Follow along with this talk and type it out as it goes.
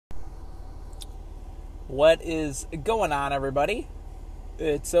What is going on, everybody?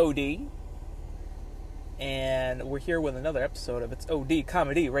 It's OD, and we're here with another episode of It's OD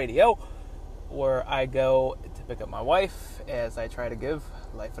Comedy Radio, where I go to pick up my wife as I try to give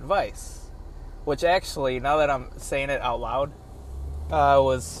life advice. Which actually, now that I'm saying it out loud, I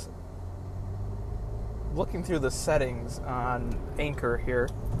was looking through the settings on Anchor here,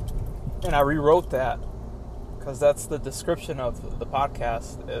 and I rewrote that, because that's the description of the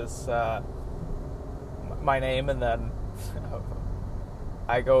podcast is my name, and then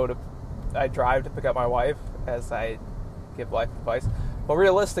I drive to pick up my wife as I give life advice. But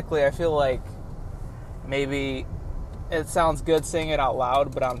realistically, I feel like maybe it sounds good saying it out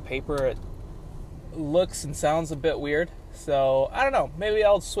loud, but on paper it looks and sounds a bit weird. So, I don't know. Maybe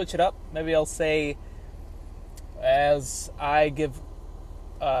I'll switch it up. Maybe I'll say, as I give,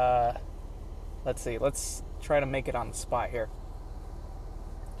 let's try to make it on the spot here.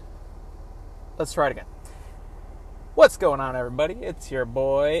 Let's try it again. What's going on, everybody? It's your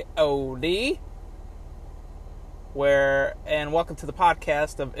boy, OD. And welcome to the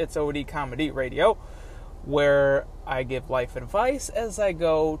podcast of It's OD Comedy Radio, where I give life advice as I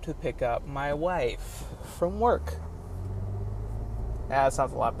go to pick up my wife from work. Yeah, that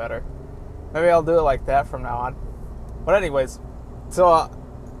sounds a lot better. Maybe I'll do it like that from now on. But anyways, so,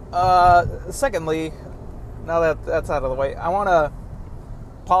 secondly, now that that's out of the way, I want to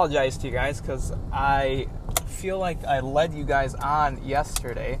apologize to you guys, because I feel like I led you guys on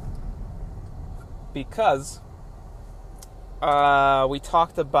yesterday, because we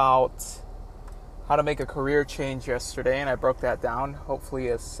talked about how to make a career change yesterday, and I broke that down, hopefully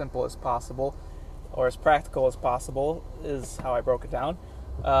as simple as possible, or as practical as possible is how I broke it down.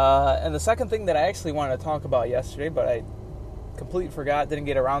 And the second thing that I actually wanted to talk about yesterday, but I completely forgot, didn't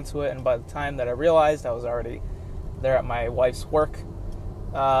get around to it, and by the time that I realized, I was already there at my wife's work.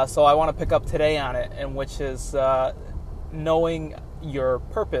 So I want to pick up today on it, and which is knowing your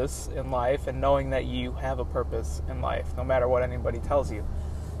purpose in life, and knowing that you have a purpose in life, no matter what anybody tells you.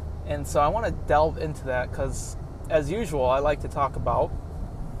 And so I want to delve into that, because as usual, I like to talk about,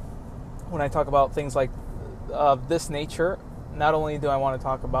 when I talk about things like of this nature, not only do I want to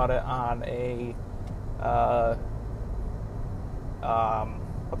talk about it on a,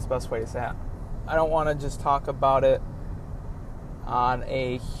 what's the best way to say it? I don't want to just talk about it on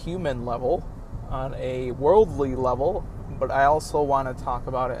a human level, on a worldly level, but I also want to talk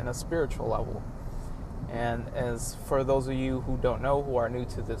about it in a spiritual level. And as for those of you who don't know, who are new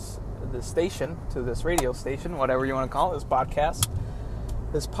to this station, to this radio station, whatever you want to call it,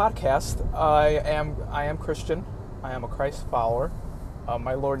 this podcast, I am Christian. I am a Christ follower of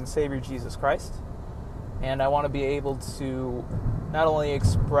my Lord and Savior Jesus Christ, and I want to be able to not only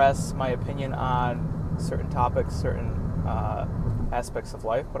express my opinion on certain topics, certain aspects of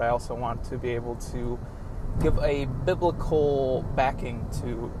life, but I also want to be able to give a biblical backing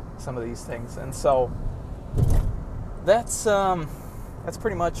to some of these things. And so that's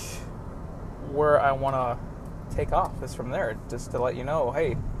pretty much where I want to take off, is from there, just to let you know,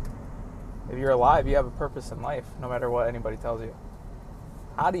 hey, if you're alive, you have a purpose in life, no matter what anybody tells you.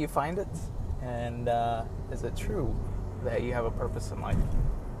 How do you find it? And is it true that you have a purpose in life?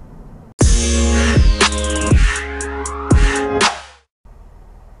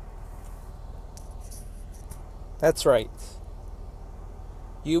 That's right.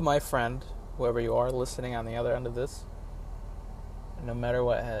 You, my friend, whoever you are, listening on the other end of this, no matter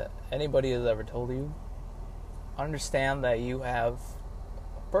what anybody has ever told you, understand that you have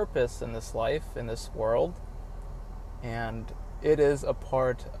a purpose in this life, in this world, and it is a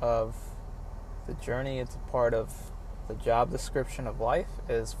part of the journey, it's a part of the job description of life,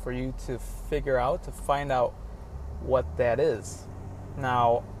 is for you to figure out, to find out what that is.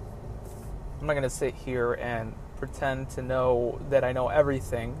 Now, I'm not going to sit here and pretend to know that I know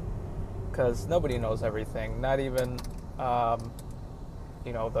everything, because nobody knows everything. Not even, the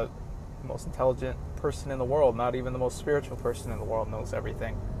most intelligent person in the world, not even the most spiritual person in the world knows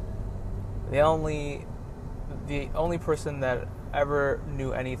everything. The only person that ever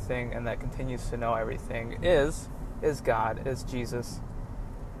knew anything and that continues to know everything is God, is Jesus.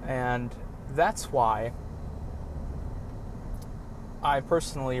 And that's why I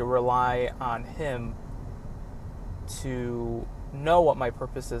personally rely on Him to know what my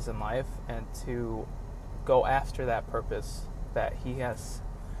purpose is in life, and to go after that purpose that He has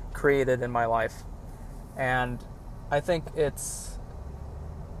created in my life. And I think it's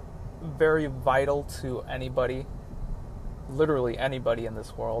very vital to anybody, literally anybody in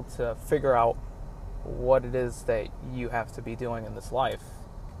this world, to figure out what it is that you have to be doing in this life.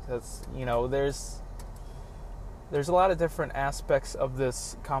 Because, there's a lot of different aspects of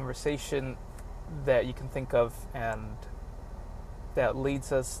this conversation that you can think of, and that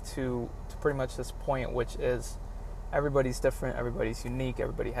leads us to pretty much this point, which is everybody's different, everybody's unique,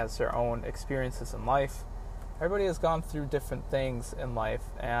 everybody has their own experiences in life. Everybody has gone through different things in life,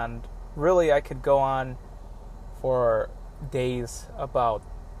 and really I could go on for days about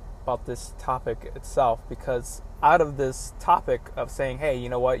this topic itself, because out of this topic of saying, hey, you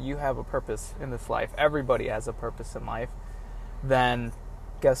know what, you have a purpose in this life, everybody has a purpose in life, then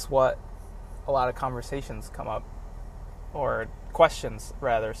guess what? A lot of conversations come up, or questions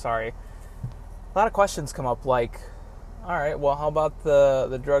rather, sorry. A lot of questions come up like, all right, well, how about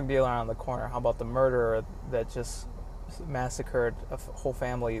the drug dealer on the corner? How about the murderer that just massacred a whole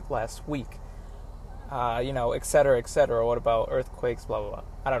family last week? Et cetera, et cetera. What about earthquakes, blah, blah, blah.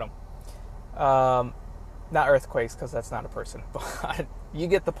 I don't know. Not earthquakes, because that's not a person. But you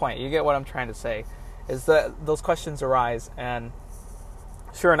get the point. You get what I'm trying to say, is that those questions arise, and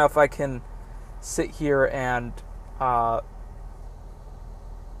sure enough, I can sit here and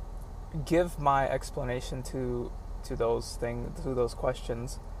give my explanation to those things, to those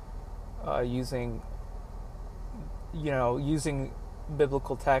questions, using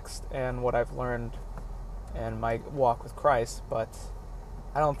biblical text and what I've learned in my walk with Christ. But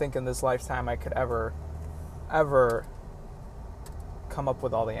I don't think in this lifetime I could ever come up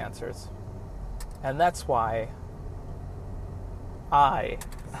with all the answers. And that's why I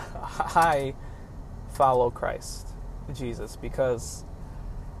follow Christ, Jesus, because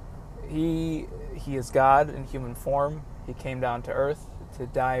He is God in human form. He came down to earth to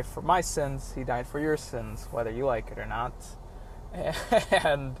die for my sins. He died for your sins, whether you like it or not.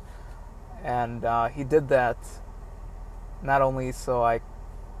 And He did that not only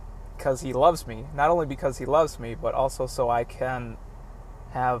because He loves me, but also so I can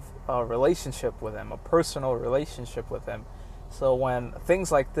have a relationship with Him, a personal relationship with Him. So when things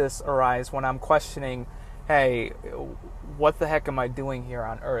like this arise, when I'm questioning, hey, what the heck am I doing here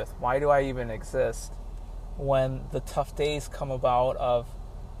on earth? Why do I even exist? When the tough days come about of,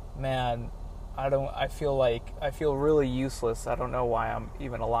 man, I feel really useless. I don't know why I'm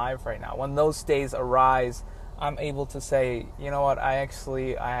even alive right now. When those days arise, I'm able to say, you know what, I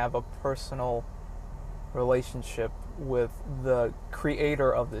have a personal relationship with the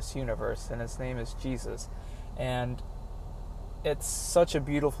creator of this universe, and His name is Jesus. And it's such a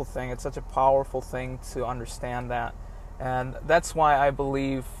beautiful thing. It's such a powerful thing to understand that. And that's why I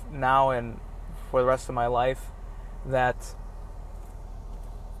believe now and for the rest of my life that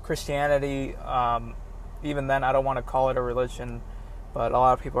Christianity, even then I don't want to call it a religion, but a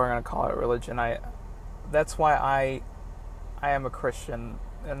lot of people are going to call it a religion. That's why I am a Christian,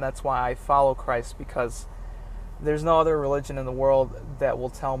 and that's why I follow Christ, because there's no other religion in the world that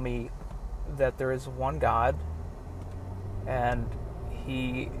will tell me that there is one God, and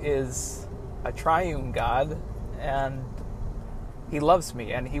He is a triune God, and He loves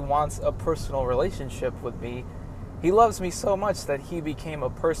me, and He wants a personal relationship with me. He loves me so much that He became a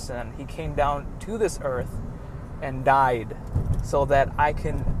person. He came down to this earth and died so that I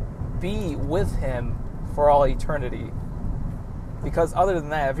can be with Him for all eternity. Because other than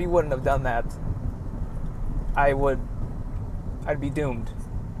that, if He wouldn't have done that, I'd be doomed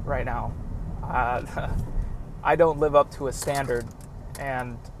right now. I don't live up to a standard,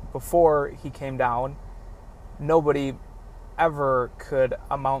 and before He came down, nobody ever could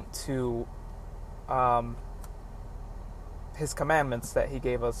amount to His commandments that He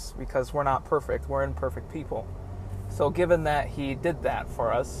gave us, because we're not perfect. We're imperfect people. So given that He did that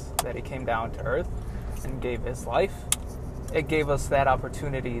for us, that He came down to earth and gave His life, it gave us that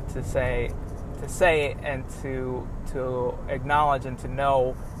opportunity to say and to acknowledge and to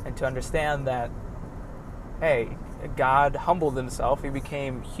know and to understand that, hey, God humbled Himself. He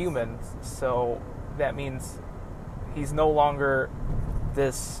became human. So that means He's no longer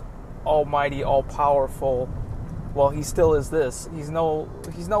this almighty, all-powerful. Well, He still is this. He's no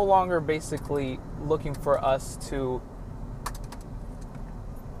longer basically looking for us to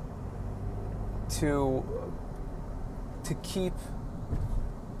keep.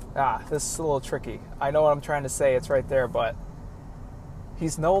 This is a little tricky. I know what I'm trying to say. It's right there, but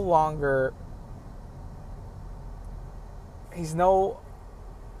He's no longer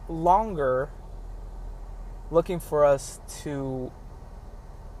looking for us to.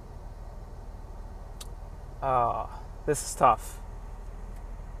 This is tough.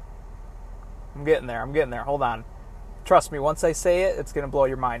 I'm getting there. Hold on. Trust me, once I say it, it's going to blow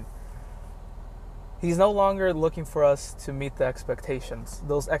your mind. He's no longer looking for us to meet the expectations,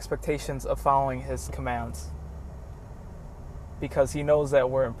 those expectations of following His commands. Because He knows that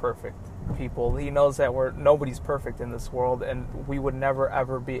we're imperfect people. He knows that nobody's perfect in this world, and we would never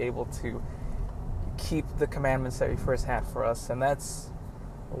ever be able to keep the commandments that he first had for us. And that's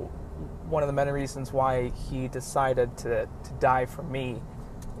one of the many reasons why he decided to die for me,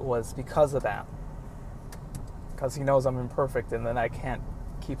 was because of that. Because he knows I'm imperfect and then I can't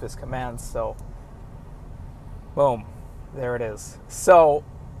keep his commands. So, boom, there it is. So,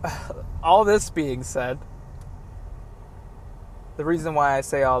 all this being said, the reason why I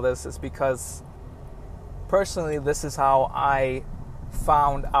say all this is because personally this is how I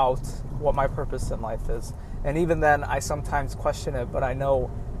found out what my purpose in life is. And even then I sometimes question it, but I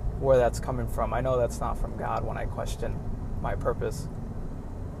know where that's coming from. I know that's not from God when I question my purpose.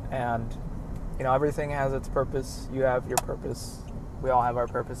 And everything has its purpose. You have your purpose. We all have our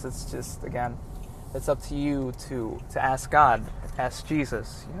purpose. It's just, again, it's up to you to ask God, ask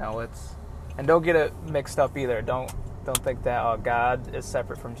Jesus. And don't get it mixed up either. Don't think that God is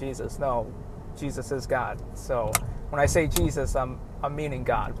separate from Jesus. No, Jesus is God. So when I say Jesus, I'm meaning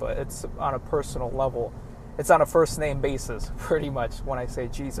God, but it's on a personal level. It's on a first name basis, pretty much, when I say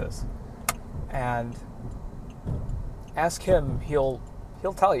Jesus. And ask him, he'll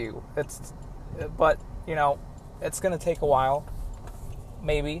tell you. But it's going to take a while.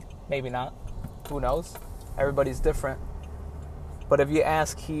 Maybe not. Who knows? Everybody's different. But if you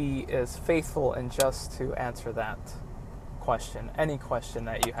ask, he is faithful and just to answer that question, any question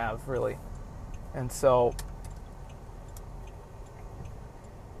that you have, really. And so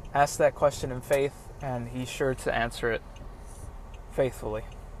ask that question in faith, and he's sure to answer it faithfully.